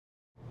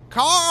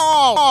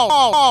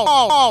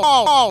Carl!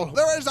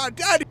 There is a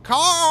dead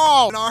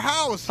Carl in our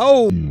house!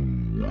 Oh!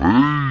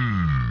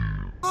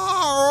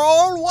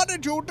 Carl, what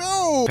did you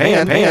do?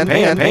 Pan.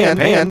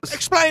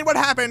 Explain what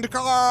happened,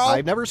 Carl!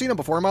 I've never seen him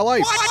before in my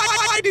life.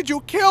 Why did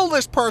you kill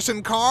this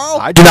person, Carl?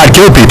 I do not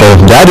kill people.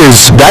 That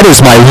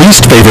is my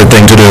least favorite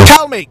thing to do.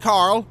 Tell me,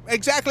 Carl,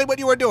 exactly what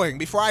you were doing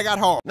before I got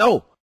home.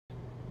 No.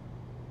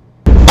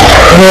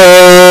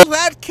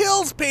 That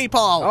kills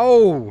people!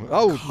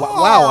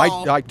 Wow,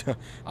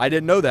 I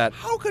didn't know that.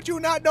 How could you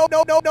not know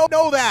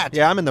that?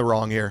 Yeah, I'm in the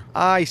wrong here.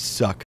 I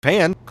suck.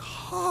 Pan.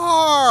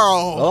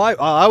 Carl! Well,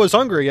 I was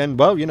hungry, and,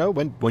 well, you know,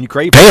 when you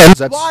crave hands,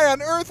 that's... Why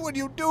on earth would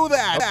you do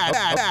that?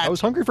 I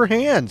was hungry for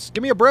hands.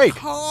 Give me a break.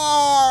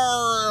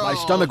 Carl! My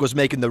stomach was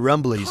making the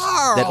rumblies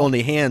Carl! that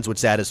only hands would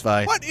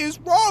satisfy. What is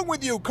wrong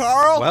with you,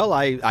 Carl? Well,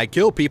 I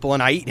kill people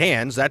and I eat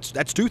hands.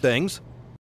 That's two things.